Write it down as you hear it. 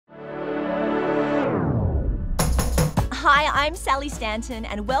Hi, I'm Sally Stanton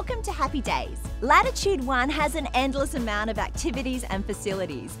and welcome to Happy Days. Latitude One has an endless amount of activities and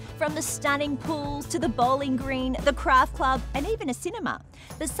facilities, from the stunning pools to the bowling green, the craft club and even a cinema.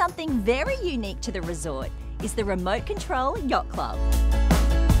 But something very unique to the resort is the Remote Control Yacht Club.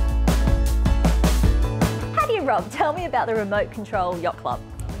 How do you, Rob? Tell me about the Remote Control Yacht Club.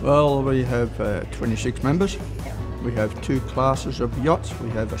 Well, we have 26 members. We have two classes of yachts. We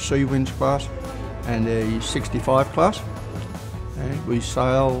have a Sea Winds class and a 65 class. And we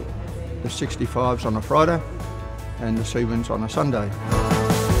sail the 65s on a Friday and the Sea Winds on a Sunday.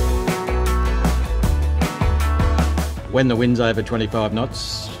 When the wind's over 25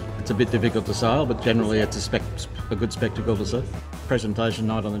 knots, it's a bit difficult to sail, but generally it's a good spectacle to see. Presentation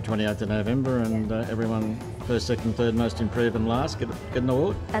night on the 28th of November, and everyone, first, second, third, most improved and last, get an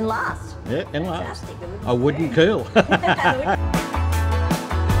award. And last? Yeah, and last. A wooden curl.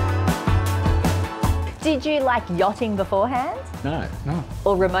 Did you like yachting beforehand? No.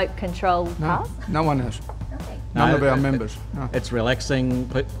 Or remote control cars? No one has. Okay. None of our members. No. It's relaxing,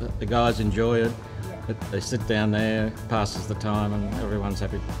 the guys enjoy it. They sit down there, passes the time, and everyone's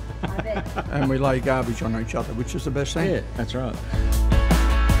happy. And we lay garbage on each other, which is the best thing. Yeah, that's right.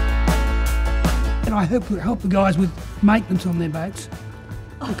 And I help the guys with maintenance on their boats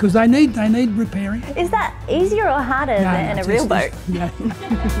because they need repairing. Is that easier or harder than a real boat? Yeah.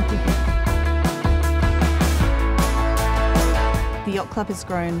 The yacht club has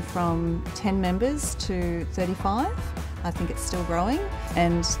grown from 10 members to 35. I think it's still growing,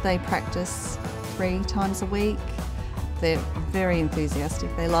 and they practice 3 times a week. They're very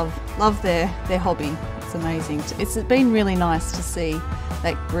enthusiastic. They love their hobby. It's amazing. It's been really nice to see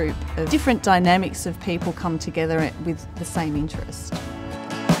that group of different dynamics of people come together with the same interest.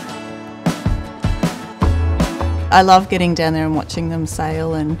 I love getting down there and watching them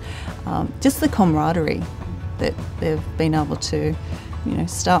sail, and just the camaraderie that they've been able to,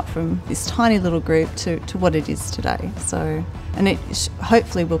 start from this tiny little group to what it is today. So, and it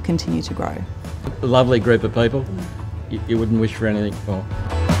hopefully will continue to grow. A lovely group of people. You wouldn't wish for anything more.